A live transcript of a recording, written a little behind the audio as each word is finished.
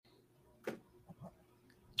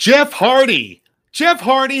Jeff Hardy. Jeff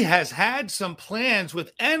Hardy has had some plans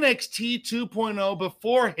with NXT 2.0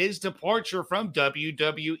 before his departure from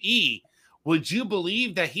WWE. Would you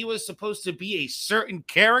believe that he was supposed to be a certain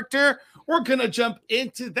character? We're going to jump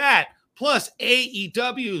into that. Plus,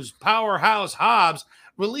 AEW's powerhouse Hobbs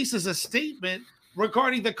releases a statement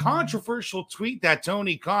regarding the controversial tweet that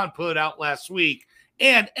Tony Khan put out last week.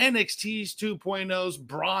 And NXT 2.0's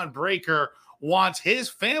Braun Breaker wants his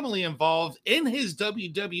family involved in his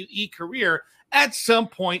WWE career at some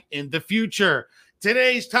point in the future.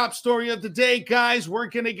 Today's top story of the day, guys, we're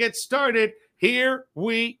going to get started. Here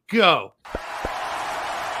we go. Watch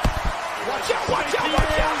out, watch out,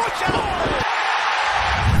 watch out, watch out!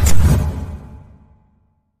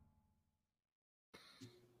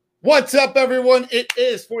 What's up, everyone? It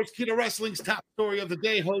is Sportskeeda Wrestling's top story of the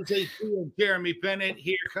day. Jose C. and Jeremy Bennett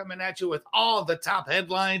here coming at you with all the top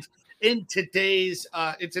headlines in today's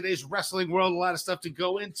wrestling world. A lot of stuff to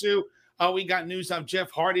go into. We got news on Jeff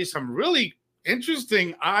Hardy, some really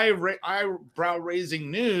interesting eyebrow-raising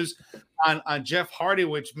news on Jeff Hardy,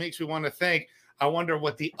 which makes me want to think. I wonder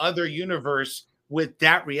what the other universe with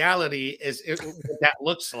that reality what that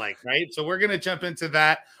looks like, right? So we're going to jump into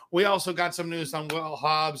that. We also got some news on Will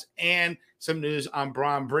Hobbs and some news on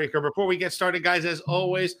Braun Breaker. Before we get started, guys, as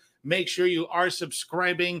always, make sure you are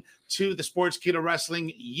subscribing to the Sportskeeda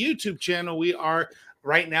Wrestling YouTube channel. We are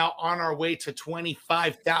right now on our way to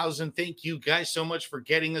 25,000. Thank you guys so much for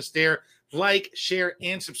getting us there. Like, share,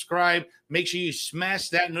 and subscribe. Make sure you smash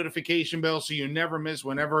that notification bell so you never miss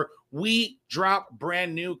whenever we drop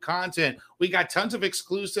brand new content. We got tons of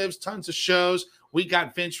exclusives, tons of shows. We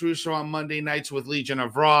got Vince Russo on Monday nights with Legion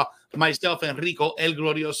of Raw. Myself, Enrico El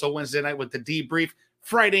Glorioso, Wednesday night with The Debrief.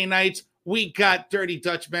 Friday nights, we got Dirty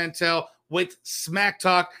Dutch Mantel with Smack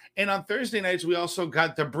Talk. And on Thursday nights, we also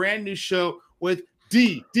got the brand new show with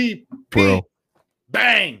DDP. Bro.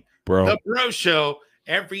 Bang. Bro. The Bro Show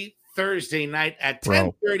every Thursday night at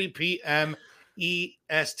 10:30 p.m.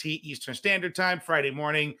 EST Eastern Standard Time, Friday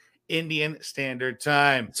morning Indian Standard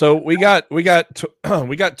Time. So we got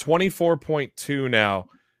 24.2 now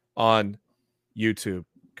on YouTube.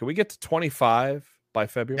 Can we get to 25 by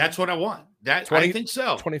February? That's what I want. 20, I think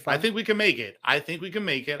so. 25. I think we can make it. I think we can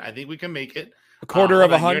make it. A quarter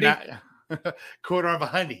of a hundred. Quarter of a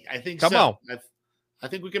hundred. I think Come so. on. I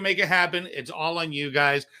think we can make it happen. It's all on you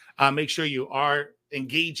guys. Make sure you are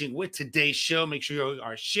engaging with today's show. Make sure you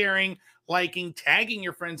are sharing, liking, tagging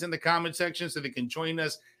your friends in the comment section so they can join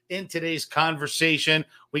us in today's conversation.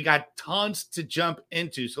 We got tons to jump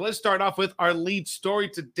into. So let's start off with our lead story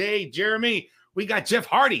today. Jeremy, we got Jeff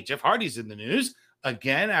Hardy. Jeff Hardy's in the news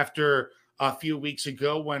again after a few weeks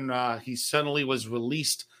ago when he suddenly was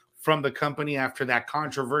released from the company after that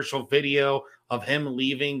controversial video of him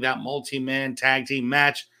leaving that multi-man tag team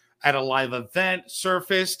match at a live event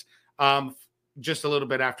surfaced. Just a little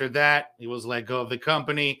bit after that, he was let go of the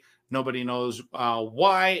company. Nobody knows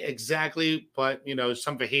why exactly, but,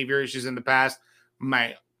 some behavior issues in the past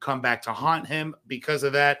might come back to haunt him because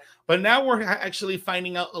of that. But now we're actually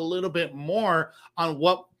finding out a little bit more on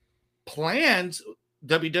what plans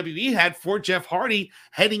WWE had for Jeff Hardy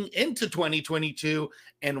heading into 2022.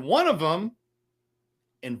 And one of them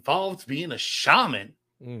involved being a shaman.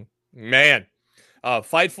 Man,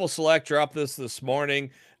 Fightful Select dropped this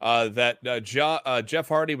morning. That Jeff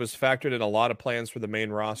Hardy was factored in a lot of plans for the main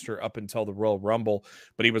roster up until the Royal Rumble,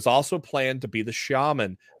 but he was also planned to be the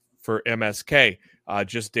shaman for MSK.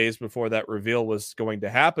 Just days before that reveal was going to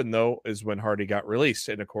happen, though, is when Hardy got released.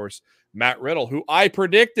 And, of course, Matt Riddle, who I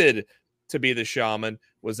predicted to be the shaman,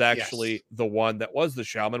 was actually the one that was the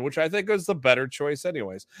shaman, which I think was the better choice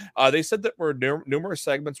anyways. They said that numerous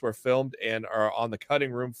segments were filmed and are on the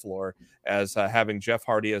cutting room floor as having Jeff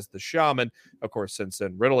Hardy as the shaman. Of course, since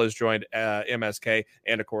then, Riddle has joined MSK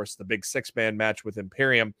and, of course, the big six-man match with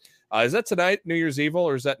Imperium. Is that tonight, New Year's Evil,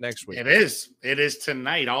 or is that next week? It is. It is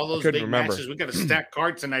tonight. All those big matches. We got a stacked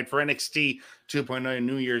card tonight for NXT 2.0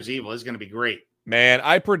 New Year's Evil. It's going to be great. Man,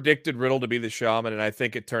 I predicted Riddle to be the shaman, and I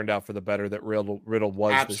think it turned out for the better that Riddle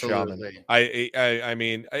was Absolutely. the shaman. I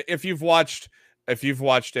mean, if you've watched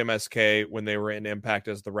MSK when they were in Impact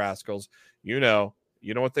as the Rascals, you know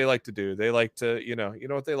what they like to do. They like to, you know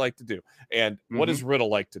what they like to do. And what does Riddle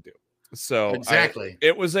like to do? So exactly,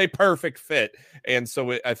 it was a perfect fit. And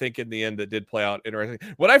so I think in the end it did play out interesting.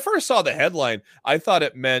 When I first saw the headline, I thought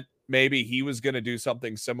it meant maybe he was going to do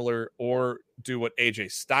something similar or do what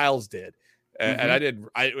AJ Styles did. And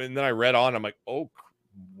and then I read on, I'm like, oh,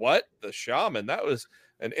 what? The shaman? That was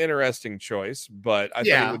an interesting choice, but I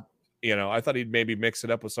thought he would, I thought he'd maybe mix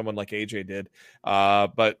it up with someone like AJ did.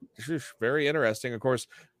 But very interesting. Of course,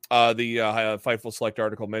 The Fightful Select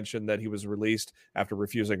article mentioned that he was released after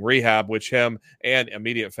refusing rehab, which him and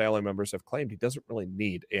immediate family members have claimed he doesn't really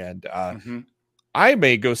need. And I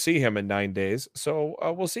may go see him in 9 days, so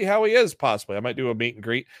we'll see how he is. Possibly, I might do a meet and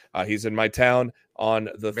greet. He's in my town on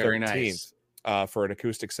the 13th for an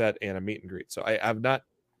acoustic set and a meet and greet. So I have not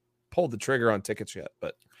pulled the trigger on tickets yet,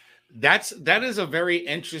 but that is a very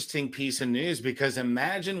interesting piece of news, because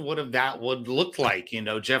imagine what that would look like.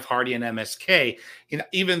 Jeff Hardy and MSK.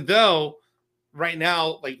 Even though right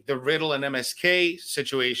now, like the Riddle and MSK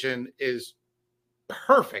situation is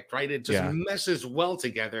perfect, right? It just messes well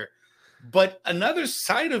together. But another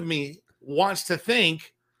side of me wants to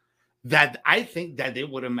think that they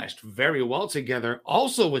would have meshed very well together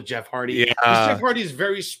also with Jeff Hardy. Yeah. Jeff Hardy is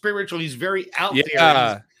very spiritual. He's very out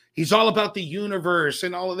there. He's all about the universe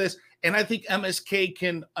and all of this. And I think MSK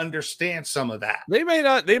can understand some of that. They may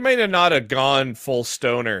not have gone full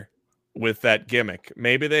stoner with that gimmick.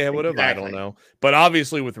 Maybe they would have. Exactly. I don't know. But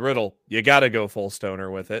obviously with Riddle, you got to go full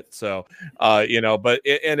stoner with it. So, but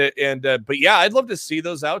yeah, I'd love to see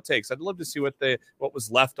those outtakes. I'd love to see what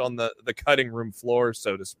was left on the cutting room floor,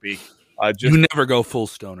 so to speak. You never go full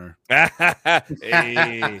stoner.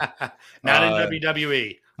 Hey. Not in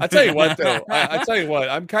WWE. I tell you what, though. I tell you what.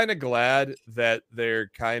 I'm kind of glad that they're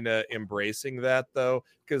kind of embracing that, though,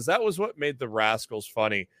 because that was what made the Rascals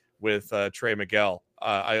funny with Trey Miguel.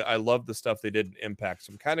 I love the stuff they did in Impact.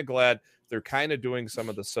 So I'm kind of glad they're kind of doing some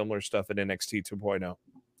of the similar stuff in NXT 2.0.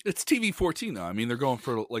 It's TV 14, though. I mean, they're going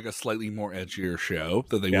for like a slightly more edgier show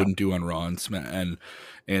that they wouldn't do on Raw and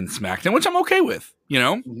SmackDown, which I'm okay with.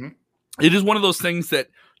 It is one of those things that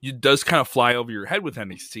does kind of fly over your head with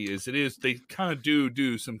NXT. They kind of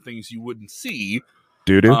do some things you wouldn't see.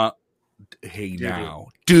 Doo-doo? Hey, now.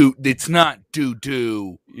 Dude, it's not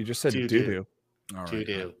doo-doo. You just said doo-doo. All right.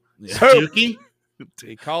 Doo-doo. Dookie?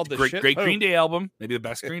 He called the great Green Day album. Maybe the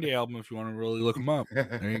best Green Day album if you want to really look them up.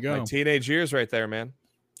 There you go. My teenage years right there, man.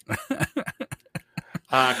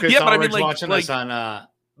 Chris Ulrich watching us on...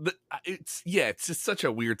 it's just such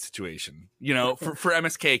a weird situation, for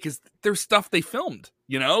MSK, because there's stuff they filmed,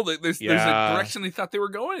 there's a direction they thought they were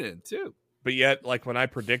going in too. But yet, like when I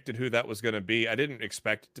predicted who that was going to be, I didn't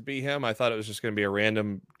expect it to be him. I thought it was just going to be a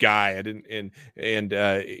random guy. I didn't,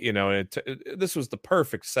 this was the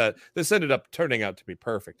perfect set. This ended up turning out to be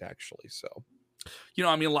perfect, actually. So, a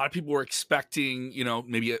lot of people were expecting,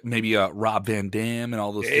 maybe Rob Van Dam and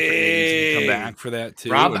all those different names to come back for that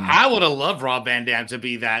too. I would have loved Rob Van Dam to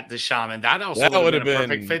be the shaman. That would have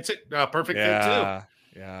been a perfect fit too.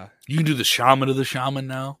 Yeah, you can do the shaman of the shaman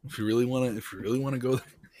now if you really want to go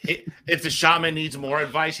there. If the shaman needs more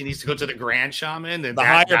advice, he needs to go to the grand shaman. And the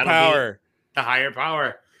higher power. The higher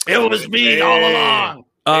power. It was me all along.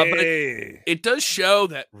 But it does show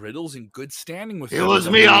that Riddle's in good standing with him. It was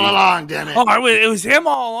me all along, damn it. Oh, it was him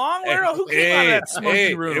all along? Who came out of that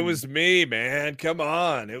smoky room? It was me, man. Come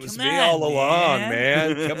on. It was me all along,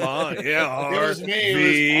 man. Come on. Yeah, it was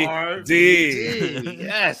me. RVD.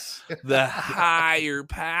 Yes. The higher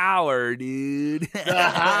power, dude. The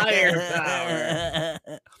higher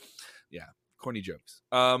power. Yeah. Corny jokes.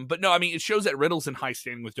 But no, I mean, it shows that Riddle's in high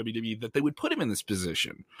standing with WWE, that they would put him in this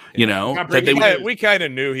position. We kind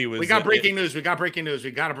of knew he was. We got breaking news. We got breaking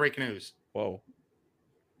news. Whoa.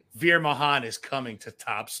 Veer Mahan is coming to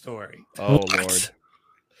Top Story. Oh, what? Lord.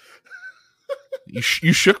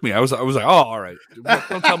 You shook me. I was like, oh, all right.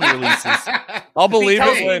 Don't tell me releases. I'll believe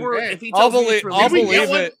it when. I'll believe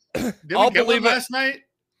it. Did we get one last night?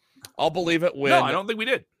 I'll believe it when. No, I don't think we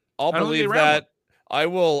did. I'll believe that. I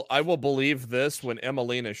will believe this when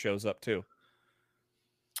Emelina shows up too.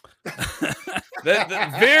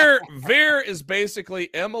 Veer is basically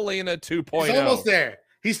Emelina 2.0. He's almost there.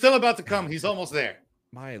 He's still about to come. He's almost there.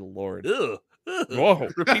 My Lord. Ugh. Whoa.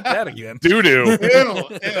 Repeat that again. Doo-doo.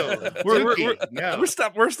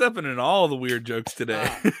 We're stepping in all the weird jokes today.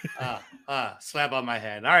 Slap on my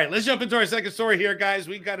head. All right, let's jump into our second story here, guys.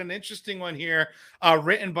 We got an interesting one here,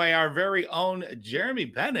 written by our very own Jeremy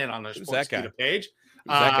Bennett on the Sportskeeda page.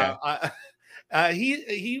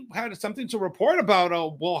 He had something to report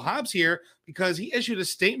about Will Hobbs here, because he issued a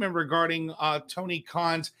statement regarding Tony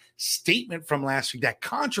Khan's statement from last week, that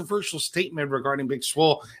controversial statement regarding Big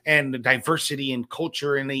Swole and the diversity and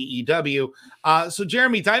culture in AEW. So,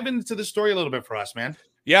 Jeremy, dive into the story a little bit for us, man.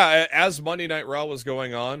 Yeah, as Monday Night Raw was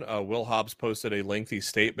going on, Will Hobbs posted a lengthy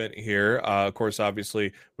statement here. Of course,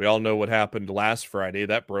 obviously, we all know what happened last Friday.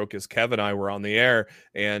 That broke as Kev and I were on the air,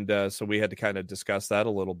 and so we had to kind of discuss that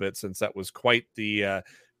a little bit, since that was quite the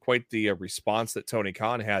quite the response that Tony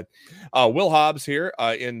Khan had. Will Hobbs here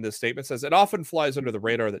in the statement says, it often flies under the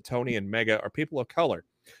radar that Tony and Mega are people of color,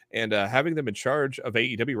 and having them in charge of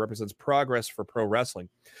AEW represents progress for pro wrestling.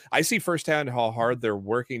 I see firsthand how hard they're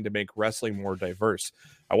working to make wrestling more diverse.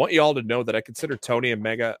 I want you all to know that I consider Tony and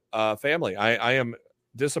Mega family. I am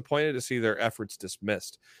disappointed to see their efforts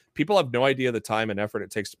dismissed. People have no idea the time and effort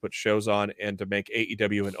it takes to put shows on and to make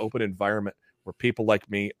AEW an open environment where people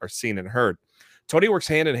like me are seen and heard. Tony works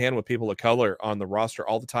hand in hand with people of color on the roster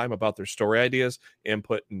all the time about their story ideas,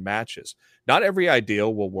 input, and matches. Not every idea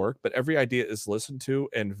will work, but every idea is listened to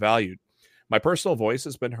and valued. My personal voice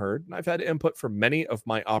has been heard, and I've had input from many of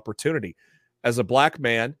my opportunity. As a black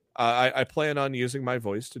man, I plan on using my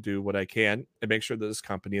voice to do what I can and make sure that this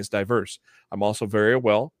company is diverse. I'm also very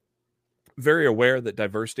aware that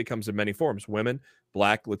diversity comes in many forms: women,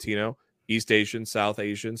 black, Latino, East Asian,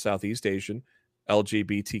 Southeast Asian,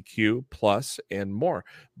 LGBTQ plus, and more.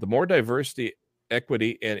 The more diversity,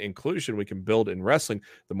 equity, and inclusion we can build in wrestling,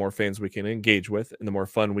 the more fans we can engage with and the more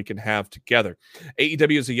fun we can have together.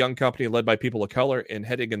 AEW is a young company led by people of color and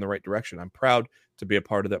heading in the right direction. I'm proud to be a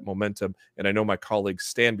part of that momentum, and I know my colleagues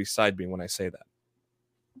stand beside me when I say that.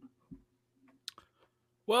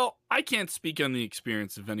 Well, I can't speak on the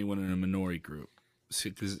experience of anyone in a minority group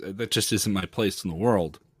because that just isn't my place in the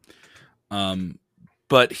world.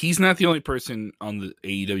 But he's not the only person on the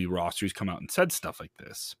AEW roster who's come out and said stuff like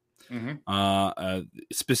this. Mm-hmm.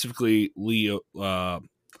 Specifically, Leo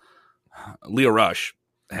Rush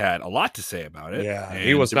had a lot had about it. Yeah,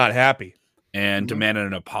 he was not happy and demanded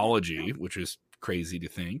an apology, which is crazy to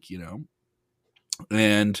think,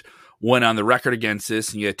 and went on the record against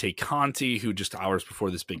this. And you had Tay Conti, who just hours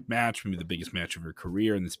before this big match, maybe the biggest match of her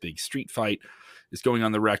career in this big street fight, is going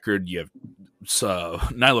on the record. You have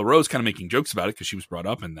Nyla Rose kind of making jokes about it because she was brought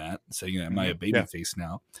up in that, saying that am I a babyface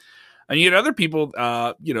now? And you had other people,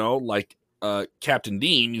 like Captain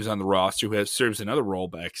Dean, who's on the roster, who serves another role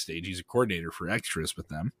backstage. He's a coordinator for extras with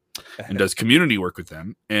them and does community work with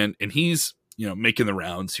them. And he's, making the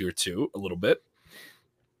rounds here too a little bit.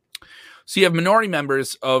 So you have minority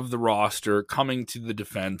members of the roster coming to the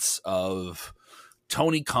defense of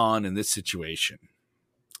Tony Khan in this situation.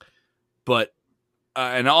 But,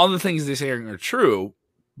 and all the things they say are true,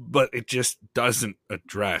 but it just doesn't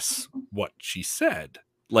address what she said.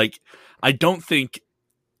 Like, I don't think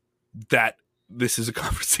that this is a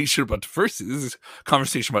conversation about diversity. This is a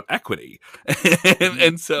conversation about equity.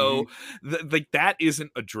 and so that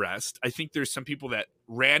isn't addressed. I think there's some people that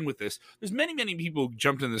ran with this. There's many, many people who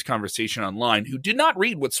jumped in this conversation online who did not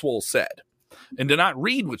read what Swole said and did not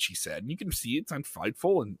read what she said. And you can see it's on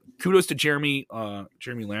Fightful. And kudos to Jeremy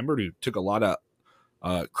Lambert, who took a lot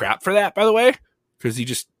of crap for that, by the way, because he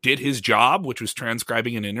just did his job, which was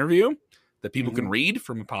transcribing an interview that people can read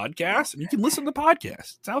from a podcast, and you can listen to the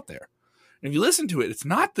podcast. It's out there. And if you listen to it, it's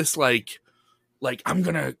not this like I'm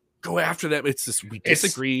going to go after them. It's this, we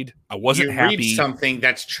disagreed. I wasn't happy. You read something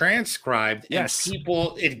that's transcribed, yes, and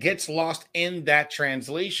it gets lost in that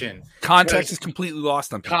translation. Context is completely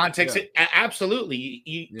lost on people. Context, absolutely.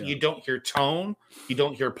 You don't hear tone. You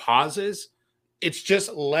don't hear pauses. It's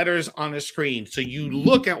just letters on a screen. So you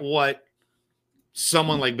look at what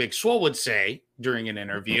someone like Big Swole would say during an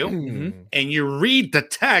interview, and you read the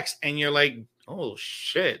text, and you're like, oh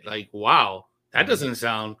shit, like, wow, that doesn't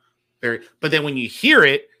sound very, but then when you hear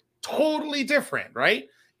it, totally different, right?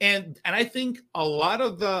 And I think a lot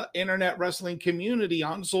of the internet wrestling community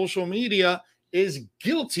on social media is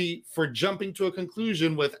guilty for jumping to a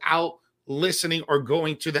conclusion without listening or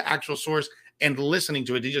going to the actual source and listening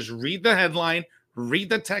to it. They just read the headline, read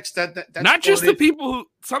the text that's not just the people who,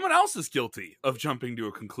 someone else is guilty of jumping to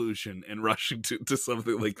a conclusion and rushing to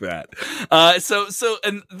something like that.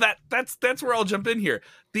 And that's where I'll jump in here.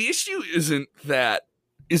 The issue isn't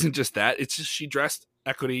just that. It's just she addressed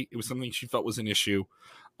equity. It was something she felt was an issue.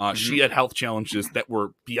 She had health challenges that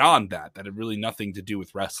were beyond that had really nothing to do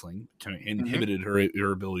with wrestling, kind of inhibited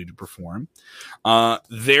her ability to perform.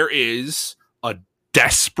 There is a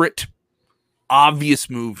desperate, obvious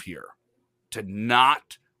move here to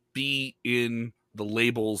not be in the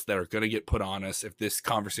labels that are going to get put on us if this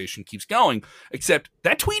conversation keeps going, except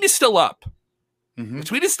that tweet is still up. The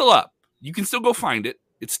tweet is still up. You can still go find it.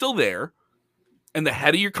 It's still there. And the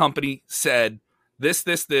head of your company said, this,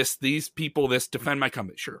 these people, this, defend my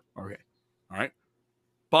company. Sure. Okay. All right.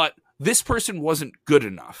 But this person wasn't good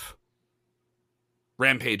enough.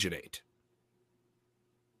 Rampage at 8.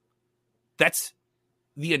 That's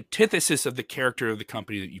the antithesis of the character of the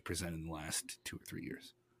company that you presented in the last 2 or 3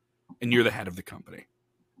 years. And you're the head of the company.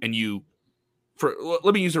 And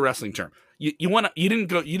let me use a wrestling term. You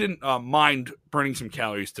didn't mind burning some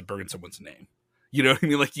calories to burn someone's name. You know what I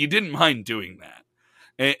mean? Like, you didn't mind doing that.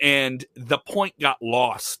 And the point got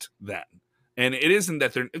lost then. And it isn't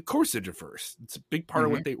that of course they're diverse. It's a big part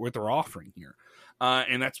of what they're offering here.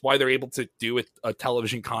 And that's why they're able to do a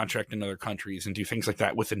television contract in other countries and do things like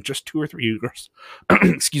that within just 2 or 3 years.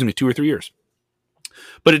 Excuse me, 2 or 3 years.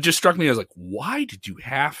 But it just struck me as like, why did you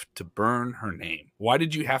have to burn her name? Why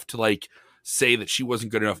did you have to like say that she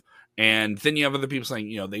wasn't good enough? And then you have other people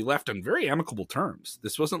saying, they left on very amicable terms.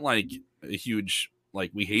 This wasn't like a huge,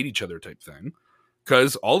 like, we hate each other type thing.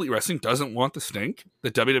 Because All Elite Wrestling doesn't want the stink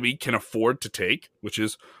that WWE can afford to take, which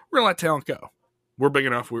is, we're going to let talent go. We're big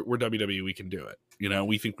enough. We're WWE. We can do it.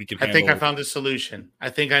 We think we can handle it. I think I found a solution. I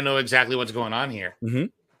think I know exactly what's going on here. Mm-hmm.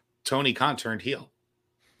 Tony Khan turned heel.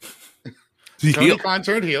 Tony Khan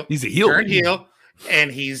turned heel. He's a heel. Turned heel.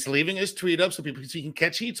 And he's leaving his tweet up so he can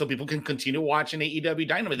catch heat, so people can continue watching AEW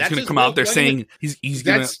Dynamite. He's going to come out there saying he's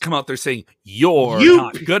going to come out there saying you're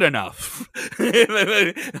not good enough. He's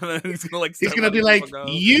going to be like,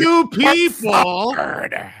 you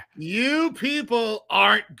people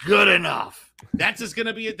aren't good enough. That's going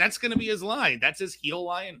to be his line. That's his heel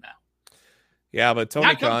line now. Yeah, but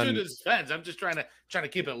Tony Khan, to his defense. I'm just trying to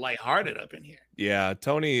keep it lighthearted up in here. Yeah,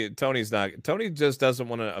 Tony's not. Tony just doesn't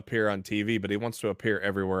want to appear on TV, but he wants to appear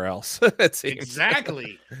everywhere else.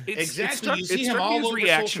 Exactly. Exactly. You see him all over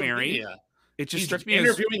reactionary. Social media. It just struck me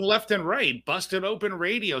interviewing left and right, Busted Open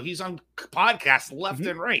Radio. He's on podcasts left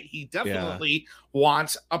and right. He definitely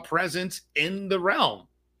wants a presence in the realm.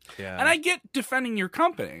 Yeah, and I get defending your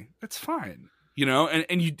company. That's fine,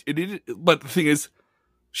 and you did it. But the thing is,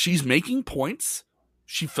 she's making points.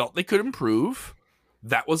 She felt they could improve.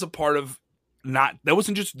 That was a part of that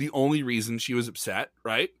wasn't just the only reason she was upset,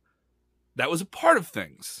 right? That was a part of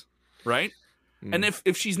things, right? And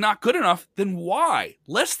if she's not good enough, then why?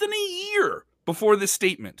 Less than a year before this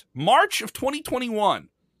statement, March of 2021,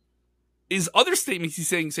 is other statements he's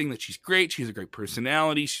saying that she's great, she has a great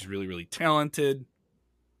personality, she's really, really talented.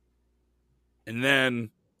 And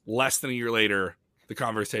then less than a year later, the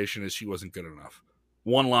conversation is she wasn't good enough.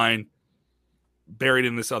 One line buried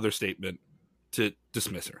in this other statement to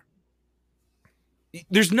dismiss her.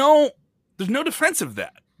 There's no defense of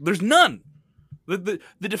that. There's none. The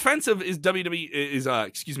defensive is WWE is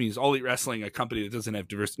All Elite Wrestling, a company that doesn't have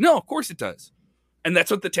diversity. No, of course it does. And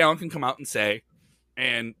that's what the talent can come out and say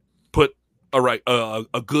and put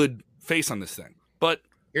a good face on this thing. But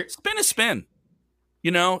spin is spin.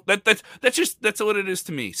 That's what it is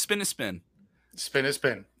to me. Spin is spin. Spin is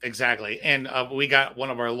spin. Exactly. And we got one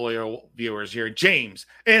of our loyal viewers here, James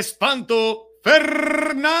Espanto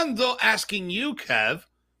Fernando, asking you, Kev,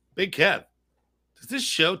 Big Kev, does this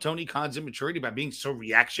show Tony Khan's immaturity by being so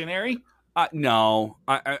reactionary? No.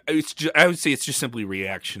 I would say it's just simply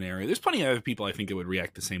reactionary. There's plenty of other people I think that would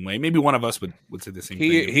react the same way. Maybe one of us would say the same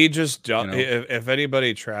thing. He just, if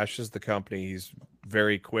anybody trashes the company, he's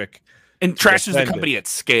very quick. And trashes the company at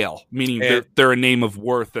scale, meaning they're a name of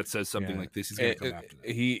worth that says something like this. He's going to come after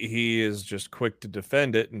that. He is just quick to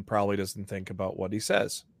defend it and probably doesn't think about what he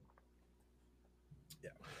says.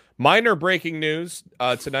 Yeah. Minor breaking news.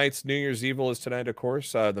 Tonight's New Year's Evil is tonight, of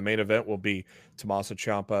course. The main event will be Tommaso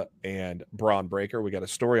Ciampa and Braun Breaker. We got a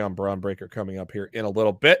story on Braun Breaker coming up here in a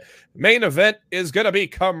little bit. Main event is going to be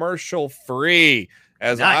commercial free.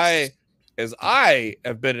 As I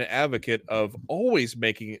have been an advocate of always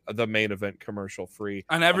making the main event commercial free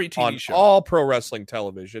on every TV show, all pro wrestling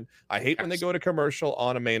television. I hate when they go to commercial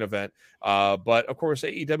on a main event, but of course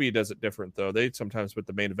AEW does it different though. They sometimes put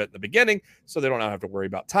the main event in the beginning, so they don't have to worry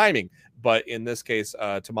about timing. But in this case,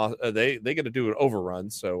 they get to do an overrun,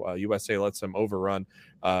 so USA lets them overrun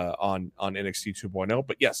on NXT 2.0.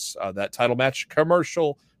 But yes, that title match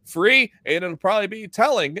commercial free, and it'll probably be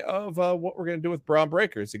telling of what we're going to do with Braun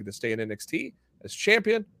Breaker. Is he going to stay in NXT as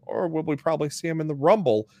champion, or will we probably see him in the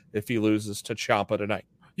Rumble if he loses to Ciampa tonight?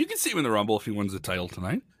 You can see him in the Rumble if he wins the title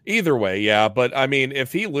tonight. Either way, yeah. But I mean,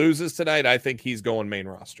 if he loses tonight, I think he's going main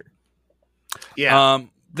roster. Yeah.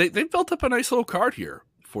 They built up a nice little card here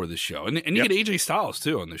for this show, and you get AJ Styles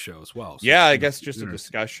too on the show as well. So yeah, I guess just a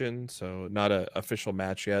discussion, so not an official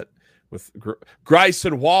match yet with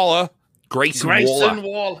Grayson Waller. Grayson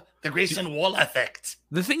Waller. The Grayson Waller effect.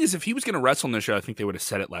 The thing is, if he was going to wrestle on the show, I think they would have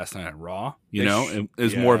said it last night on Raw. It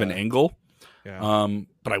was more of an angle. Yeah.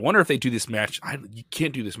 But I wonder if they do this match. You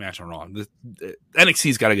can't do this match on Raw. The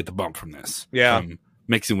NXT's got to get the bump from this. Yeah. From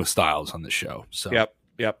mixing with Styles on the show. So Yep.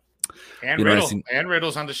 And Riddle. And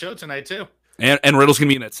Riddle's on the show tonight too. And Riddle's going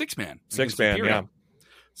to be in that six-man. Six-man, yeah.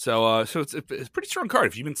 So it's a pretty strong card.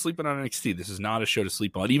 If you've been sleeping on NXT, this is not a show to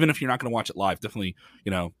sleep on. Even if you're not going to watch it live, definitely,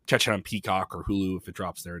 catch it on Peacock or Hulu if it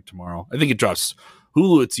drops there tomorrow. I think it drops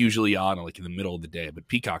Hulu. It's usually on like in the middle of the day, but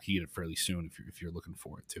Peacock, you get it fairly soon if you're looking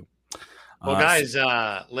for it too. Well, guys,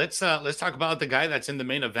 let's talk about the guy that's in the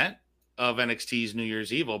main event of NXT's New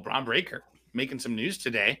Year's Evil, Braun Breaker, making some news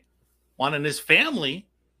today, wanting his family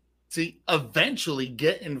to eventually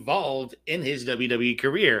get involved in his WWE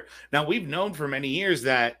career. Now, we've known for many years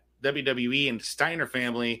that WWE and the Steiner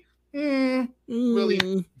family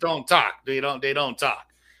really don't talk. They don't talk.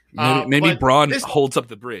 Maybe Braun holds up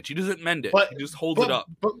the bridge. He doesn't mend it. He just holds it up.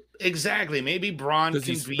 But exactly. Maybe Braun can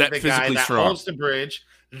be the guy that holds the bridge,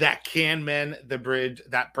 that can mend the bridge,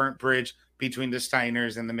 that burnt bridge between the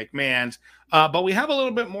Steiners and the McMahons. But we have a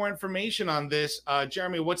little bit more information on this.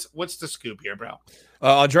 Jeremy, what's the scoop here, bro?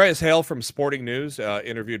 Andreas Hale from Sporting News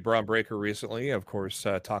interviewed Braun Breaker recently, of course,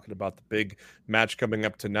 talking about the big match coming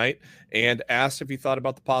up tonight, and asked if he thought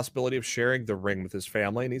about the possibility of sharing the ring with his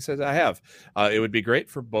family. And he says, I have. It would be great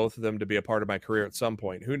for both of them to be a part of my career at some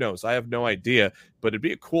point. Who knows? I have no idea, but it'd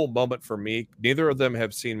be a cool moment for me. Neither of them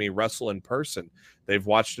have seen me wrestle in person. They've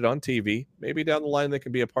watched it on TV. Maybe down the line they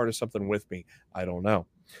can be a part of something with me. I don't know.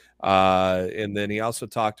 And then he also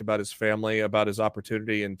talked about his family, about his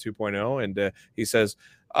opportunity in 2.0. And he says,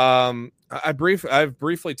 I've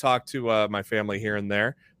briefly talked to my family here and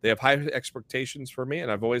there. They have high expectations for me,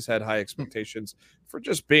 and I've always had high expectations for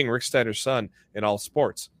just being Rick Steiner's son in all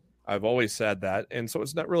sports. I've always said that, and so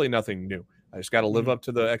it's not really nothing new. I just got to live up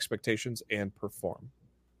to the expectations and perform.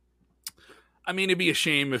 I mean, it'd be a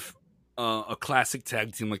shame if a classic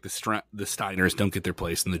tag team like the Steiners don't get their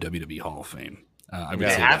place in the WWE Hall of Fame.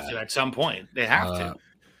 They have to at some point. They have to.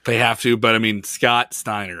 They have to, but I mean, Scott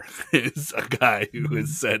Steiner is a guy who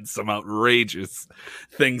has said some outrageous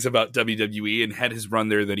things about WWE and had his run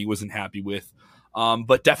there that he wasn't happy with.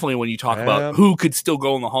 But definitely when you talk about who could still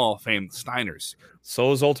go in the Hall of Fame, the Steiners.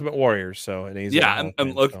 So is Ultimate Warrior. So and he's and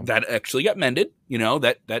look, that actually got mended.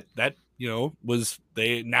 That was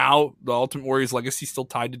now the Ultimate Warrior's legacy still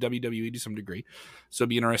tied to WWE to some degree. So it'd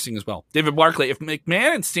be interesting as well. David Barclay, if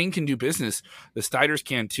McMahon and Sting can do business, the Steiners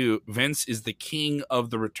can too. Vince is the king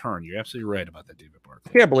of the return. You're absolutely right about that, David Barclay.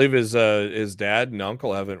 I can't believe his dad and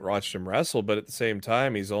uncle haven't watched him wrestle, but at the same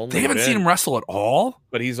time, they haven't seen him wrestle at all.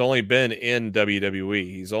 But he's only been in WWE.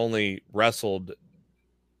 He's only wrestled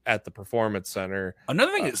at the Performance Center.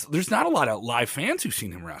 Another thing is there's not a lot of live fans who've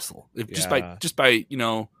seen him wrestle. Just by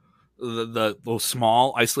the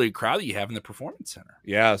small isolated crowd that you have in the Performance Center.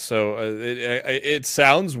 Yeah, so it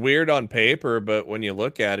sounds weird on paper, but when you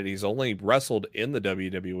look at it, he's only wrestled in the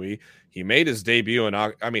WWE. He made his debut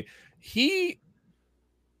he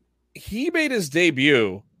made his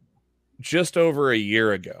debut just over a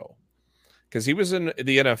year ago because he was in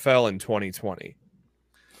the NFL in 2020.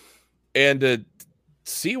 And to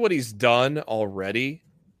see what he's done already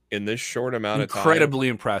in this short amount of time. Incredibly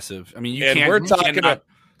impressive. I mean,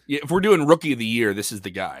 if we're doing Rookie of the Year, this is the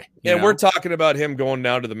guy. And we're talking about him going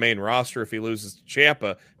down to the main roster if he loses to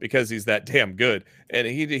Ciampa because he's that damn good. And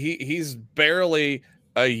he's barely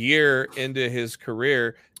a year into his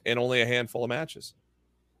career and only a handful of matches.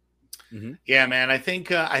 Mm-hmm. Yeah, man. I think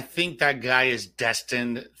that guy is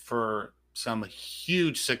destined for some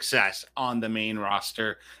huge success on the main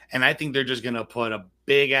roster. And I think they're just going to put a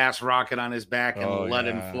big ass rocket on his back and let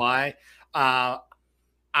him fly.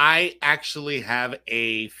 I actually have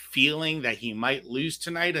a feeling that he might lose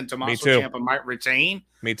tonight and Tommaso Ciampa might retain.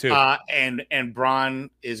 Me too. And Braun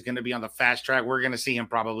is going to be on the fast track. We're going to see him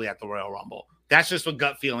probably at the Royal Rumble. That's just a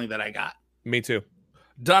gut feeling that I got. Me too.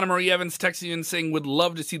 Donna Marie Evans texting in saying would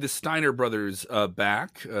love to see the Steiner brothers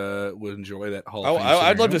back. Would enjoy that Hall of Fame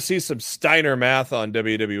I'd love to see some Steiner math on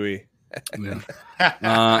WWE.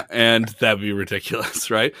 And that'd be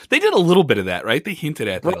ridiculous, right? They did a little bit of that, right? They hinted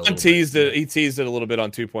at that. He teased it a little bit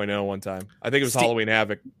on 2.0 one time. I think it was Halloween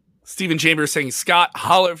Havoc. Stephen Chambers saying, Scott,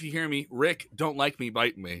 holler if you hear me. Rick, don't like me,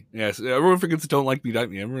 bite me. Yes, everyone forgets don't like me, bite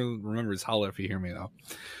me. Everyone remembers holler if you hear me, though.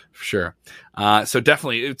 For sure. So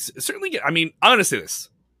definitely, it's certainly, I'm going to say this.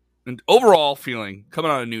 An overall feeling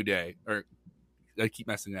coming on a new day, or I keep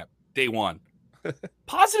messing up, day one.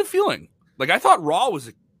 Positive feeling. Like, I thought Raw was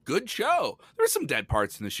a good show. There were some dead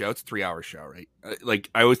parts in the show. It's a 3-hour show, right?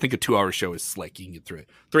 I always think a 2-hour show is slick. You can get through it.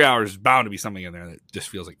 3 hours is bound to be something in there that just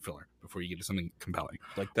feels like filler before you get to something compelling.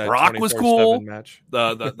 Like that Brock was cool. Match.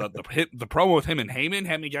 The promo with him and Heyman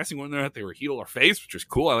had me guessing whether or not they were heel or face, which was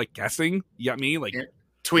cool. I like guessing. You got me? Like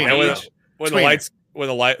when the when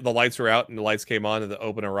the lights were out and the lights came on and the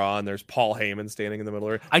open of Raw and there's Paul Heyman standing in the middle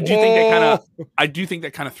of it. I do think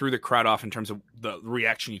that kind of threw the crowd off in terms of the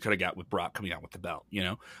reaction you could have got with Brock coming out with the belt,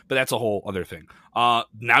 but that's a whole other thing. Now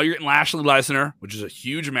you're getting Lashley Lesnar, which is a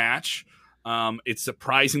huge match. It's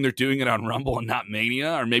surprising they're doing it on Rumble and not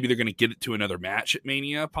Mania, or maybe they're going to get it to another match at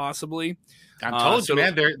Mania, possibly. I told you,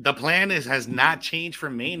 man, the plan has not changed for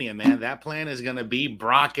Mania, man. That plan is going to be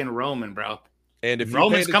Brock and Roman, bro. And if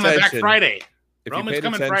Roman's coming back Friday. If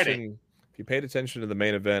you paid attention to the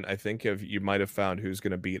main event, I think you might have found who's going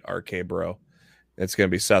to beat RK Bro. It's going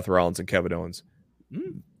to be Seth Rollins and Kevin Owens.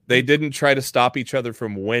 They didn't try to stop each other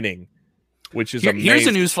from winning, which is amazing. Here's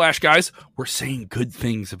a news flash, guys. We're saying good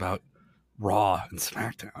things about Raw and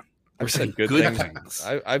SmackDown. We're saying good things.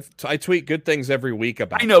 I tweet good things every week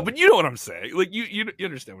about. I know, but you know what I'm saying. Like you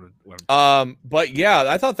understand what I'm saying. But yeah,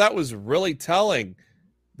 I thought that was really telling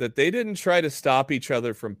that they didn't try to stop each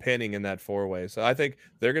other from pinning in that 4-way. So I think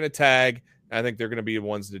they're going to tag. I think they're going to be the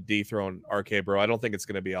ones to dethrone RK Bro. I don't think it's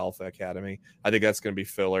going to be Alpha Academy. I think that's going to be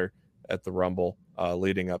filler at the Rumble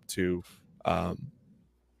leading up to.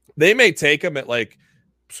 They may take them at like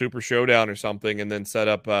Super Showdown or something and then set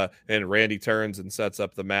up and Randy turns and sets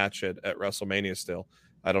up the match at WrestleMania still.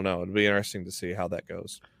 I don't know. It'll be interesting to see how that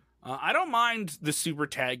goes. I don't mind the super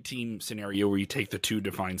tag team scenario where you take the two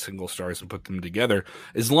defined single stars and put them together,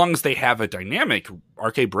 as long as they have a dynamic.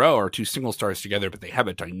 RK Bro are two single stars together, but they have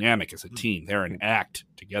a dynamic as a team. They're an act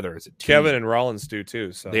together as a team. Kevin and Rollins do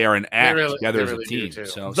too. So they are an act together as a team.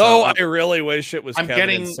 I really wish it was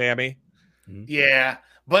Kevin and Sammy. Yeah.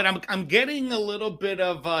 But I'm getting a little bit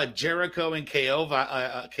of Jericho and KO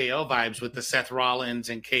vibes with the Seth Rollins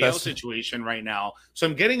and KO situation right now. So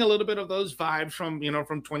I'm getting a little bit of those vibes from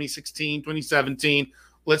 2016, 2017.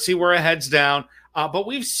 Let's see where it heads down. But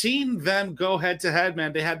we've seen them go head to head,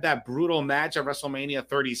 man. They had that brutal match at WrestleMania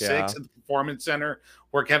 36 at the Performance Center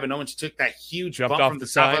where Kevin Owens took that huge bump from the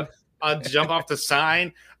sign. Jump off the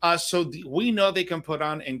sign. So we know they can put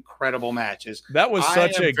on incredible matches. That was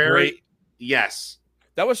such a great. Yes.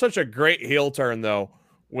 That was such a great heel turn, though,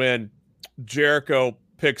 when Jericho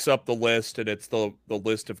picks up the list and it's the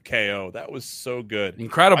list of KO. That was so good.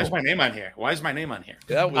 Incredible. Why is my name on here?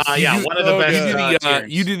 That was one of the best.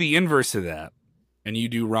 You do the inverse of that, and you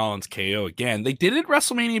do Rollins KO again. They did it at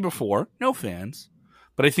WrestleMania before. No fans.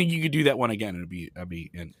 But I think you could do that one again, and I'd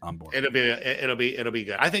be on board. It'll be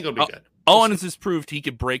good. I think it'll be good. Owens has proved he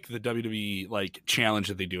could break the WWE challenge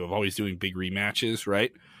that they do of always doing big rematches,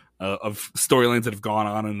 right? Of storylines that have gone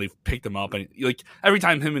on and they've picked them up, and every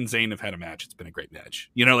time him and Zayn have had a match, it's been a great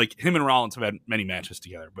match. Him and Rollins have had many matches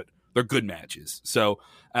together, but they're good matches. So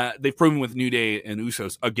they've proven with New Day and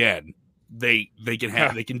Usos again they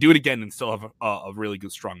can do it again and still have a really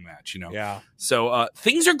good strong match. Yeah. So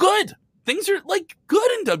things are good. Things are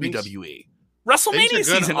good in WWE. WrestleMania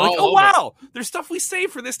season, wow, there's stuff we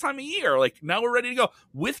save for this time of year. Now we're ready to go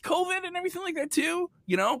with COVID and everything like that too.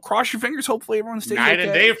 Cross your fingers. Hopefully everyone stays night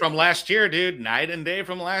and day from last year, dude. Night and day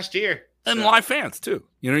from last year, and live fans too.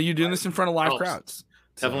 You're doing this in front of live crowds.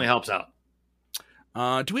 Definitely helps out.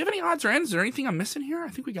 Do we have any odds or ends? Is there anything I'm missing here? I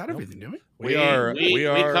think we got everything, do we? We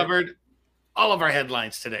covered all of our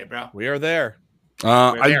headlines today, bro. We are there.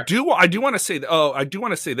 I do want to say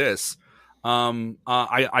this.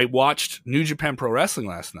 I watched New Japan Pro Wrestling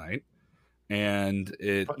last night, and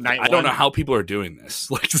I don't know how people are doing this,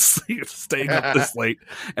 staying up this late.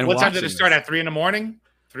 And what time did it start? At 3 a.m?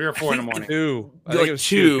 3 or 4 in the morning? 2. I think it was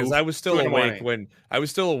 2 because I was still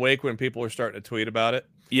awake when people were starting to tweet about it.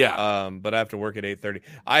 Yeah. But I have to work at 8:30.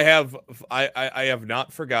 I have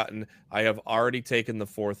not forgotten. I have already taken the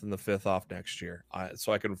 4th and the 5th off next year,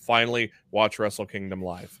 so I can finally watch Wrestle Kingdom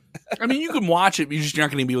live. I mean, you can watch it, but you're just not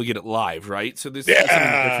going to be able to get it live, right? So this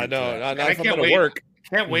I can't wait. Work.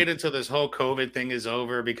 Can't wait until this whole COVID thing is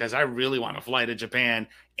over because I really want to fly to Japan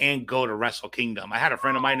and go to Wrestle Kingdom. I had a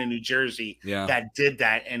friend of mine in New Jersey that did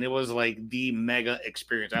that, and it was the mega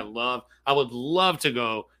experience. I would love to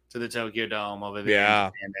go to the Tokyo Dome over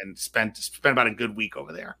there and spend about a good week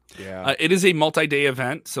over there. Yeah, it is a multi-day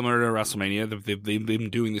event similar to WrestleMania. They've been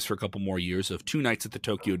doing this for a couple more years of 2 nights at the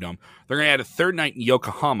Tokyo Dome. They're going to add a 3rd night in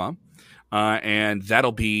Yokohama, and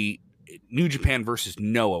that'll be New Japan versus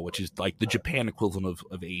Noah, which is the Japan equivalent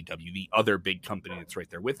of AEW, the other big company that's right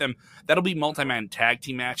there with them. That'll be multi-man tag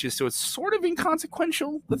team matches, so it's sort of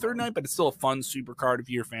inconsequential the 3rd night, but it's still a fun super card if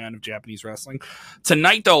you're a fan of Japanese wrestling.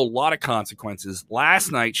 Tonight, though, a lot of consequences.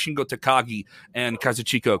 Last night, Shingo Takagi and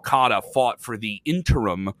Kazuchika Okada fought for the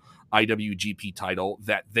interim IWGP title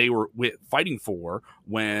that they were fighting for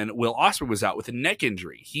when Will Ospreay was out with a neck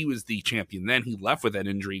injury. He was the champion then. He left with that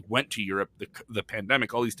injury, went to Europe, the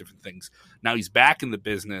pandemic, all these different things. Now he's back in the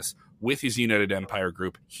business with his United Empire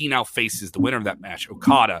group. He now faces the winner of that match,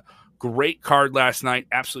 Okada. Great card last night.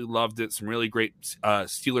 Absolutely loved it. Some really great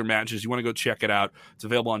Steeler matches. You want to go check it out. It's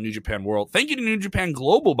available on New Japan World. Thank you to New Japan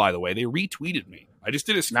Global, by the way. They retweeted me. I just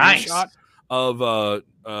did a screenshot of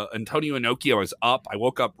Antonio Inoki. I was up. I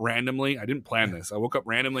woke up randomly. I didn't plan this. I woke up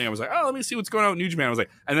randomly. I was like, oh, let me see what's going on with New Japan. I was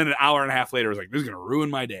like, and then an hour and a half later, I was like, this is going to ruin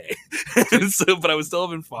my day. But I was still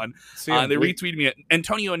having fun. They retweeted me.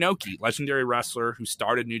 Antonio Inoki, legendary wrestler who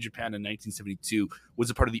started New Japan in 1972, was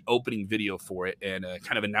a part of the opening video for it and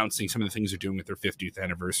kind of announcing some of the things they're doing with their 50th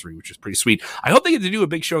anniversary, which is pretty sweet. I hope they get to do a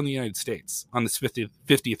big show in the United States on this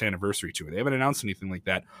 50th anniversary tour. They haven't announced anything like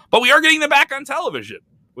that, but we are getting them back on television,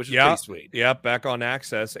 which is pretty sweet. Yeah, back on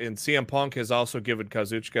Access. And CM Punk has also given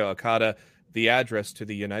Kazuchika Okada the address to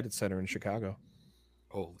the United Center in Chicago.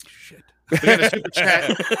 Holy shit. We got a super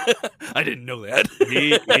chat. I didn't know that.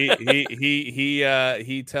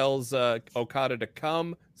 He tells Okada to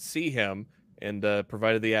come see him and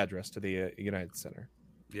provided the address to the United Center.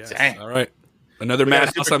 Yes. Dang. All right. Another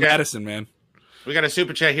Madhouse on Madison, man. We got a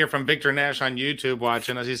super chat here from Victor Nash on YouTube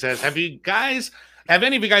watching us. He says, Have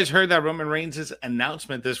any of you guys heard that Roman Reigns'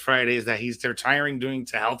 announcement this Friday is that he's retiring due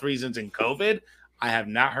to health reasons and COVID? I have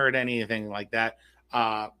not heard anything like that.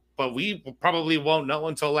 But we probably won't know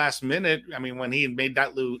until last minute. I mean, when he made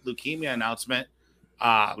that leukemia announcement,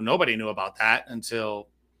 nobody knew about that until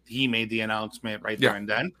he made the announcement right there and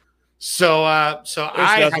then. So I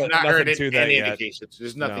have not heard any indications.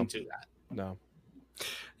 There's nothing to that. No.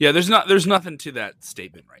 Yeah, there's nothing to that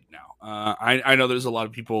statement right now. I know there's a lot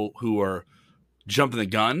of people who are jumping the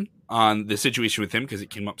gun on the situation with him because it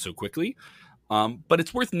came up so quickly. But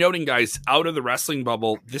it's worth noting, guys, out of the wrestling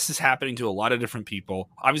bubble, this is happening to a lot of different people.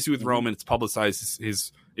 Obviously, with Roman, it's publicized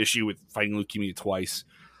his issue with fighting leukemia twice.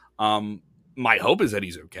 My hope is that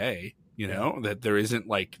he's okay, that there isn't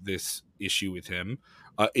like this issue with him.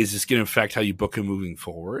 Is this going to affect how you book him moving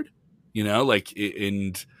forward?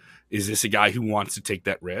 And is this a guy who wants to take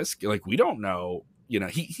that risk? Like, we don't know.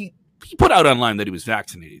 He put out online that he was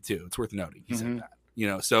vaccinated too. It's worth noting. He said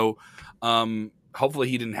that, so hopefully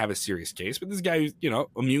he didn't have a serious case, but this guy,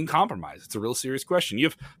 immune compromised. It's a real serious question.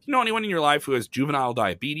 You know anyone in your life who has juvenile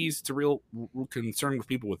diabetes? It's a real concern with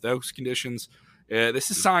people with those conditions. This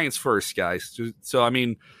is science first, guys. So, I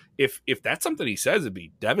mean, if that's something he says, it'd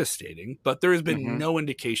be devastating, but there has been no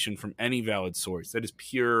indication from any valid source. That is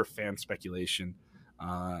pure fan speculation.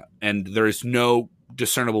 And there is no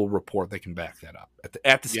discernible report that can back that up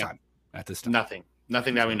at this time. At this time.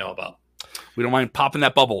 Nothing that we know about. We don't mind popping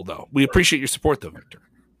that bubble, though. We appreciate your support, though, Victor.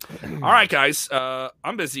 All right, guys.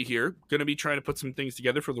 I'm busy here. Going to be trying to put some things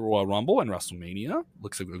together for the Royal Rumble and WrestleMania.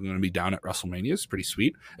 Looks like we're going to be down at WrestleMania. It's pretty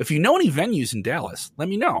sweet. If you know any venues in Dallas, let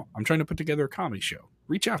me know. I'm trying to put together a comedy show.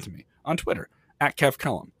 Reach out to me on Twitter,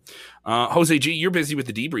 @KevCullum. Jose G, you're busy with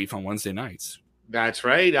the debrief on Wednesday nights. That's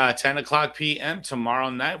right. 10 o'clock p.m. tomorrow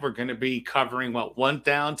night. We're going to be covering what went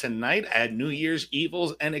down tonight at New Year's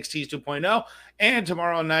Evil's NXT 2.0. And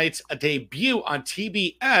tomorrow night's a debut on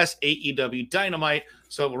TBS AEW Dynamite.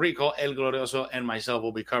 So Rico, El Glorioso, and myself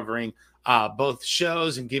will be covering both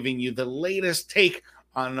shows and giving you the latest take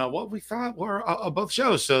on what we thought were both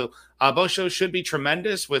shows. So both shows should be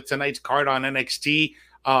tremendous with tonight's card on NXT.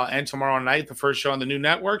 And tomorrow night, the first show on the new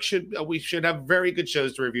network, we should have very good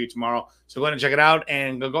shows to review tomorrow. So go ahead and check it out,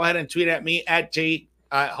 and go ahead and tweet at me at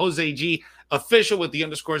Jose G official with the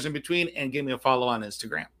underscores in between, and give me a follow on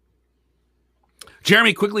Instagram.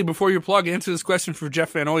 Jeremy, quickly before your plug, answer this question for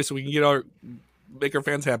Jeff Van Oy so we can make our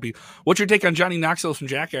fans happy. What's your take on Johnny Knoxville from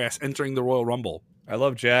Jackass entering the Royal Rumble? I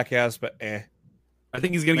love Jackass, but I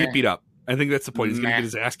think he's going to get beat up. I think that's the point. He's going to get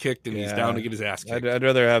his ass kicked, and he's down to get his ass kicked. I'd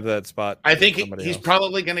rather have that spot. I think he's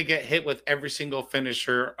probably going to get hit with every single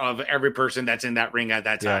finisher of every person that's in that ring at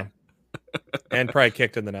that time. Yeah. And probably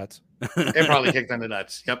kicked in the nuts. And probably kicked in the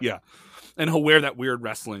nuts. Yep. Yeah. And he'll wear that weird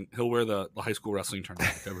wrestling. He'll wear the high school wrestling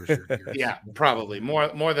tournament. Yeah, probably.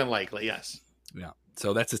 More than likely, yes. Yeah.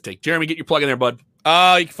 So that's his take. Jeremy, get your plug in there, bud.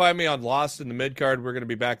 You can find me on Lost in the Midcard. We're going to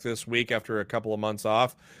be back this week after a couple of months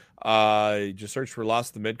off. Just search for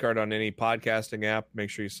Lost in the Midcard on any podcasting app. Make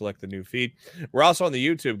sure you select the new feed. We're also on the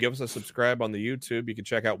YouTube. Give us a subscribe on the YouTube. You can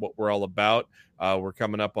check out what we're all about. We're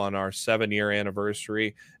coming up on our 7-year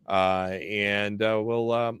anniversary, and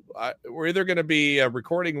we're either going to be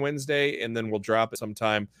recording Wednesday, and then we'll drop it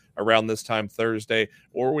sometime around this time Thursday,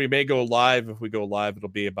 or we may go live. If we go live, it'll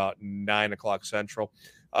be about 9 o'clock Central.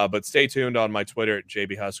 But stay tuned on my Twitter at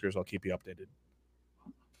JB Huskers. I'll keep you updated.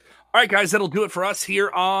 All right, guys, that'll do it for us here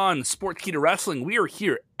on Sportskeeda Wrestling. We are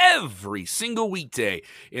here every single weekday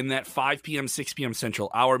in that 5 p.m., 6 p.m. Central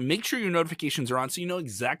hour. Make sure your notifications are on so you know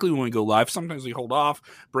exactly when we go live. Sometimes we hold off,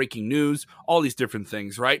 breaking news, all these different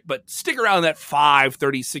things, right? But stick around that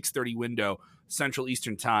 5:30, 6:30 window Central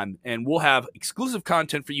Eastern Time, and we'll have exclusive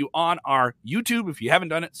content for you on our YouTube. If you haven't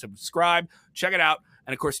done it, subscribe, check it out.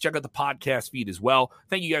 And, of course, check out the podcast feed as well.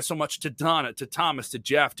 Thank you guys so much to Donna, to Thomas, to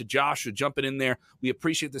Jeff, to Josh for jumping in there. We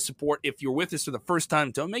appreciate the support. If you're with us for the first time,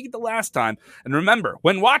 don't make it the last time. And remember,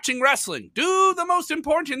 when watching wrestling, do the most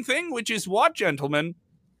important thing, which is what, gentlemen?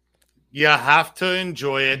 You have to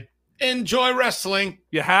enjoy it. Enjoy wrestling.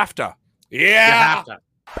 You have to. Yeah. You have to.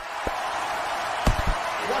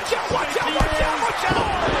 Watch out, watch out, watch out, watch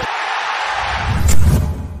out.